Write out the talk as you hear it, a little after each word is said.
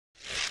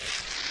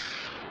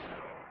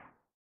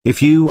If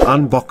you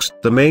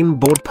unboxed the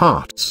mainboard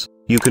parts,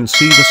 you can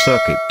see the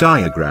circuit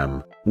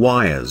diagram,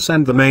 wires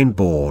and the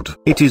mainboard.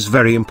 It is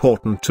very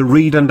important to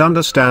read and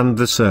understand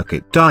the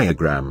circuit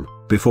diagram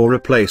before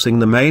replacing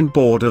the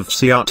mainboard of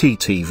CRT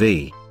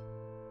TV.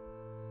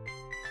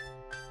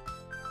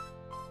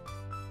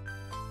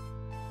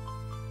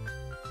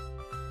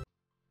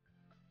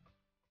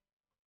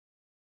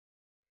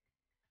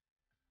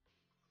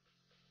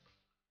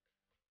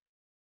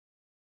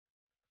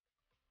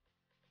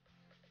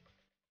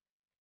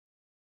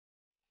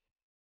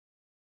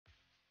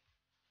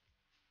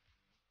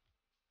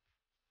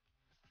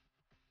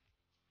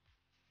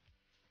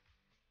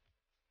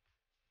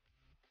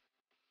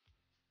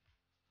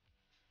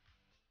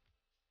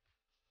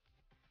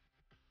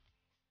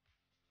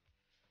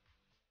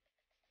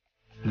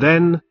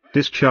 Then,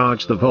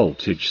 discharge the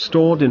voltage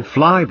stored in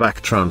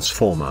Flyback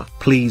transformer.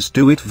 Please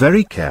do it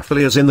very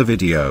carefully as in the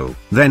video.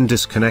 Then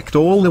disconnect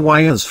all the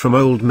wires from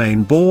old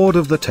mainboard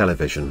of the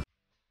television.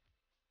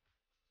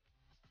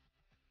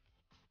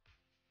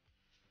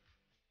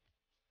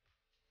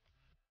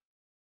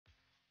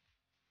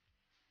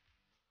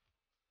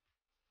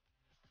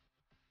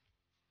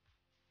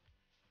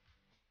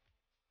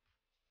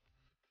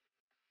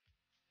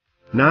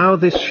 Now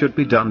this should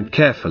be done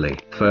carefully.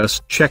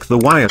 First check the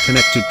wire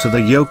connected to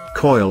the yoke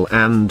coil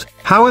and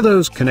how are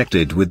those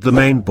connected with the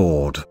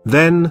mainboard.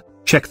 Then,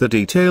 check the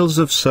details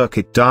of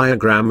circuit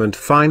diagram and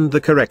find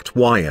the correct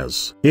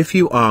wires. If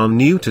you are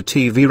new to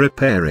TV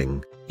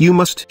repairing, you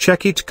must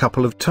check it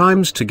couple of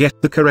times to get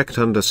the correct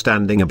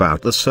understanding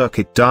about the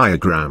circuit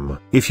diagram.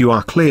 If you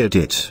are cleared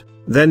it,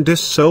 then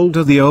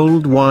desolder the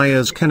old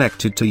wires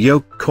connected to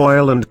yoke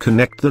coil and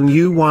connect the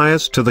new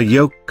wires to the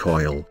yoke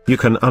coil. You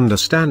can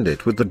understand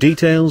it with the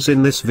details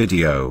in this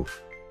video.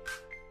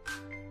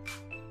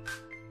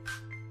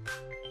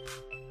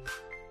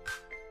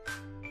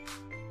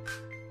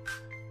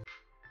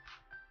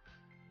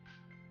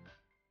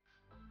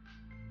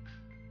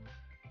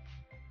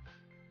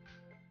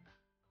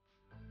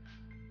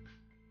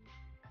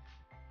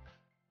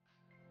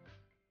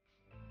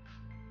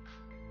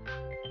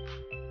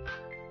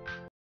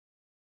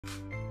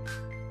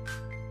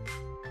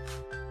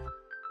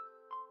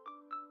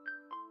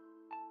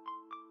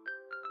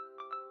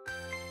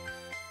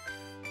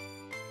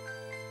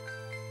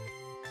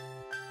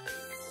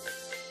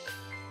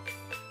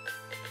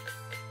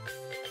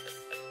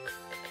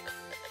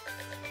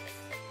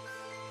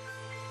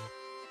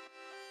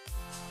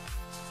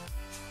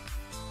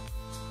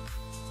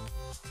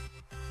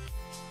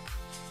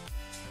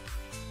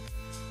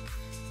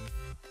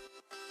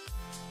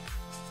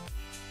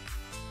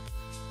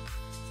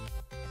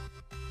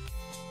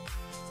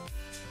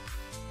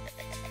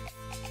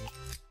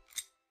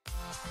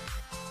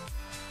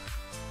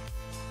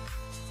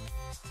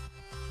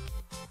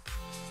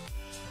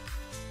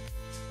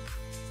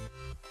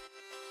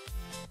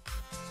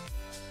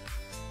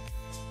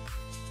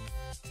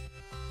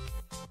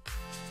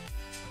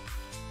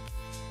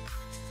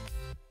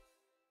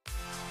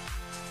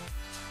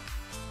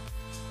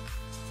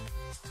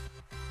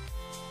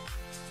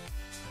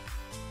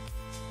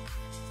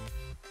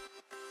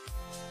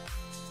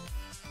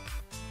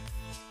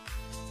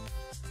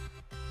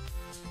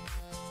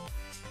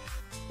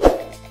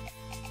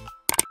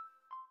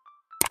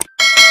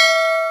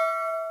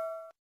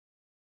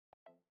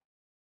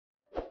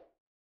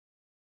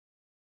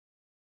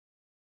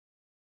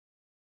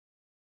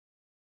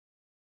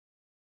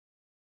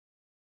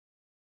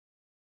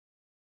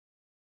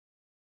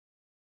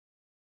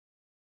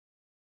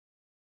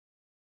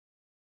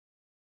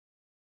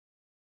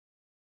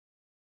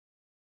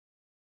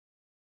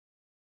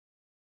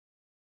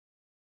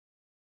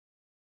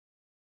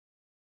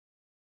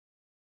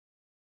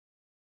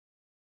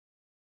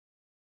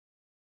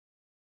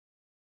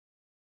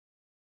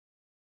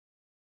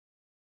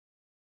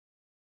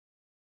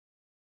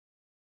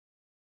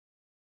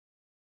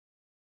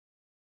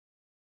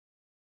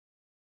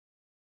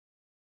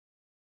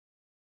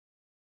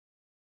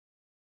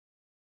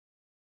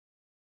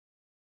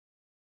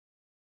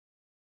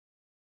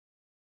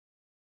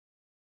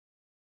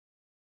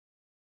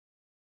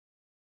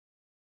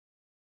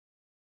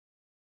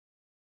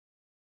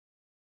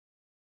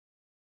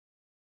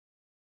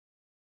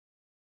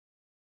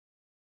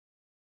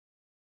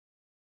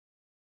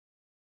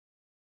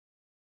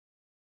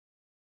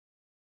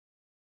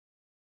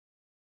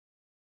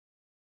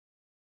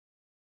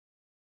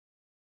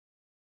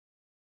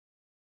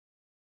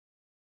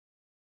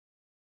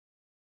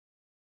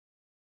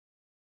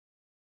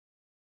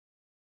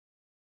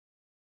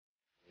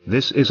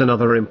 This is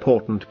another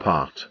important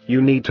part.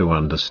 You need to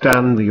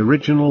understand the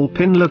original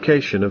pin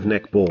location of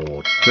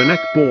neckboard. The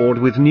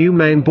neckboard with new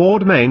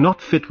mainboard may not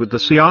fit with the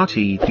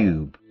CRT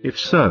tube. If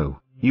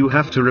so, you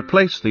have to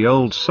replace the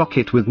old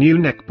socket with new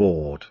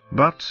neckboard.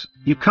 But,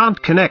 you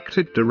can't connect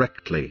it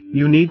directly.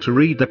 You need to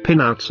read the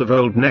pinouts of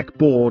old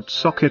neckboard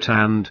socket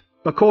and,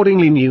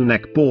 accordingly, new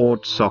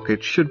neckboard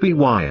socket should be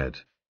wired.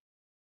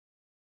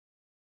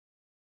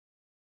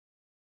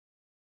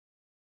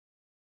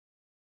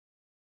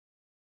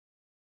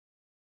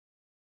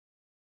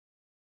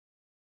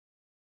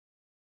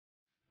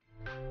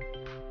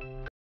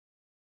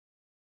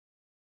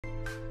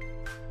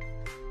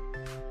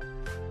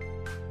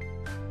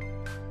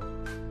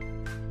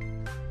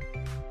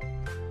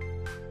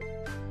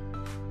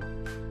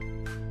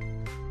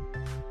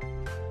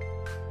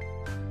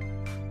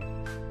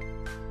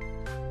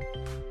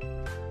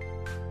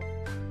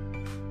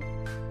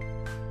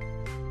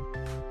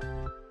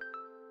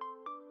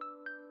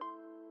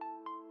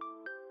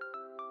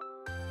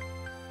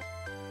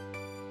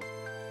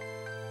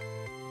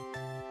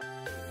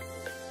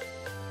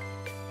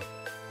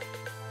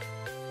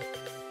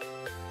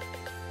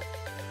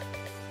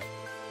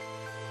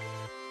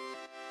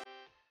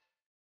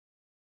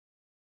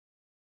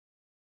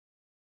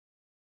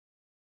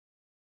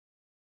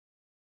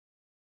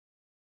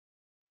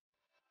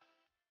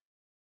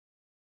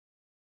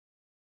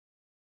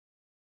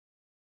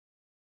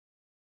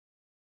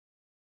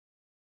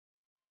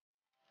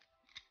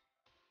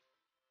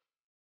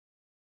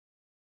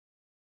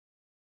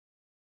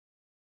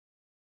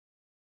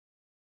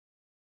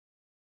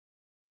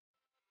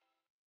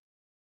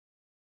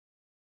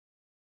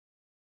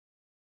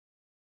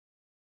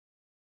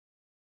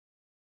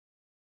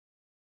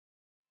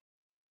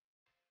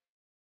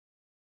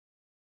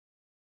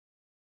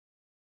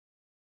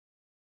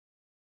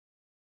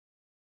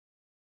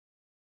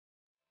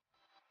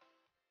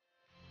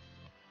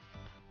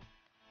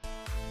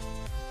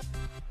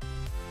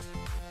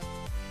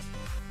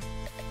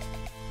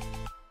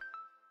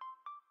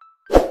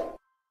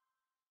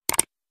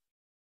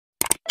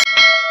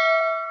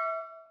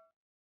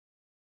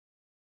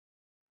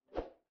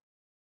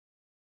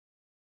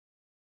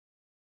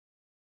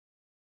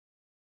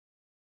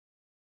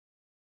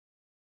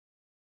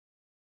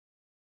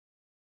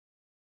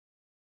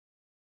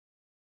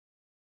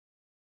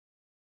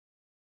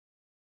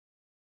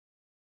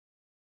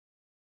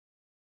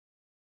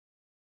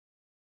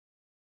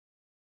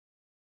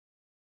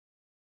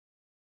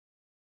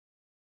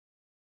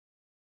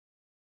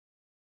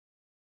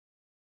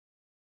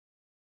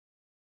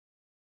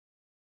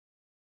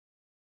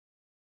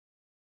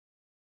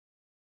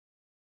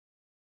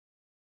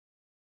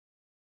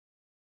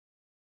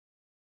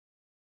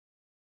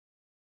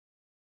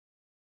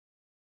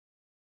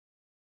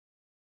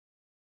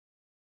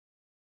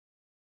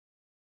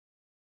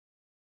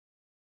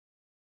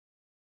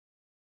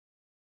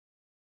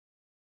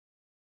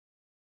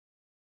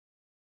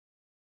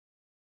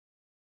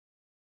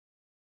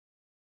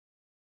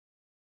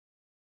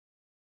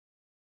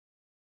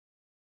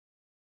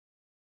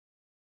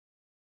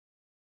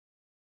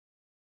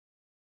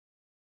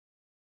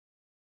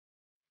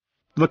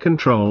 The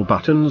control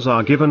buttons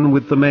are given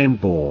with the main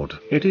board.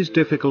 It is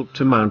difficult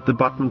to mount the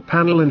button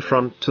panel in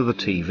front to the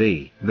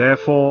TV.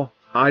 Therefore,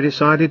 I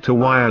decided to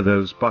wire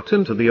those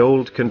buttons to the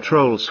old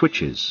control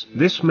switches.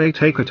 This may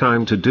take a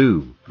time to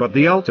do, but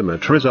the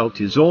ultimate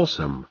result is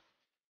awesome.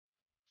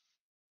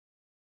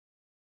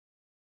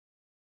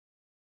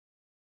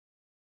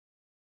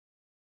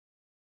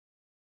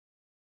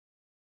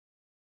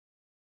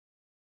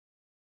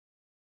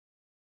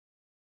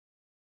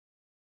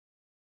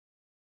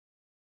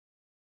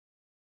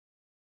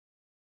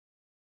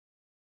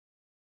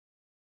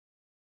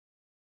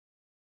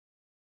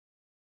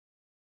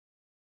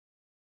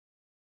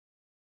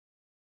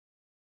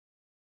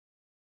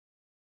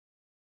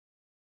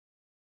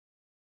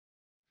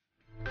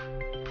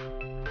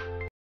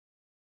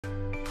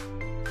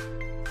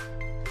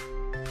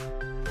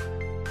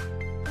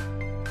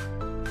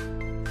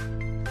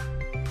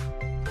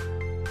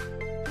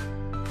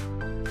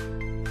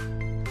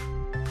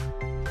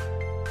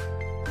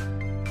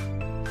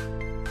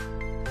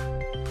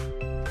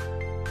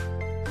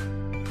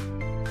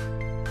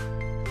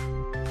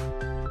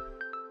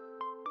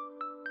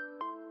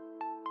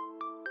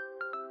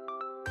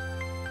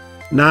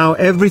 Now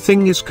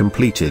everything is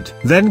completed.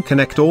 Then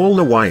connect all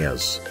the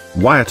wires.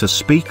 Wire to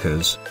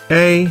speakers,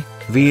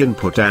 AV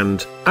input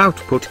and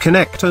output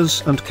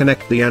connectors, and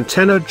connect the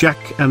antenna jack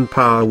and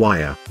power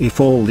wire. If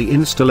all the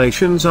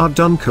installations are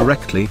done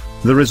correctly,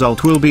 the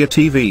result will be a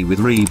TV with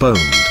reboned.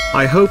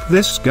 I hope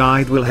this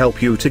guide will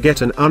help you to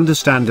get an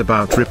understand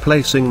about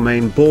replacing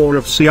main board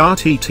of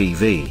CRT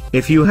TV.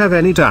 If you have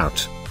any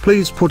doubt,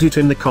 please put it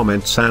in the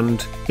comments,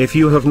 and if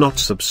you have not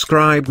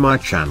subscribed my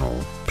channel,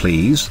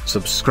 please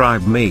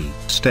subscribe me.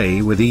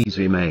 Stay with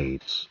Easy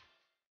Mates.